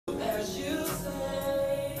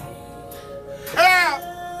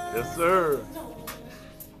Yes, sir.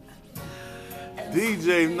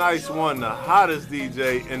 DJ Nice One, the hottest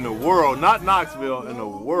DJ in the world. Not Knoxville, in the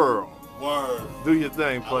world. Word. Do your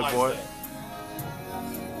thing, Playboy.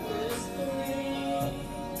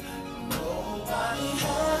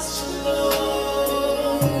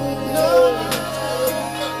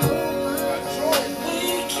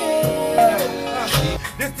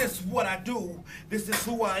 This is what I do, this is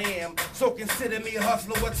who I am. So consider me a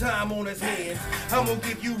hustler with time on his hands. I'm gonna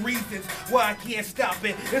give you reasons why I can't stop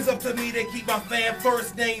it. It's up to me to keep my fan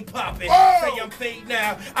first name popping. Say I'm fake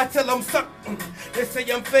now, I tell them something. They say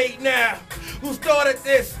I'm fake now. Who started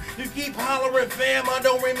this? You keep hollering, fam, I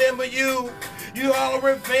don't remember you. You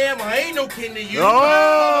hollering, fam, I ain't no kin to you.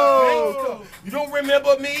 No. You don't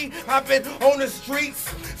remember me? I've been on the streets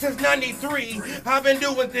since 93. I've been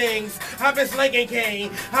doing things. I've been slinging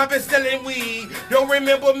cane. I've been selling weed. Don't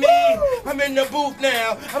remember me? I'm in the booth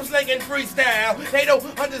now. I'm slinging freestyle. They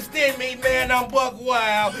don't understand me, man. I'm buck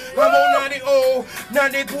wild. I'm on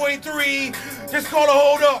 90.3. Just call a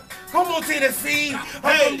hold up. Come on, Tennessee.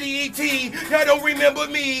 I'm from DET. Y'all don't remember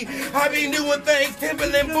me. I be doing things.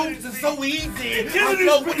 Timberland boots is so easy. I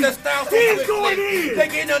flow with the style so quickly. They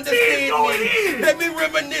can understand me. Let me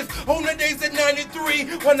reminisce on the days of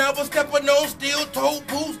 93 when I was stepping on steel-toe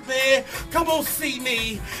boots, man. Come on, see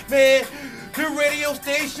me, man. The radio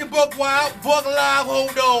station, Buck Wild, Buck Live,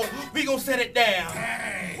 hold on. We gonna set it down.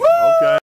 Okay.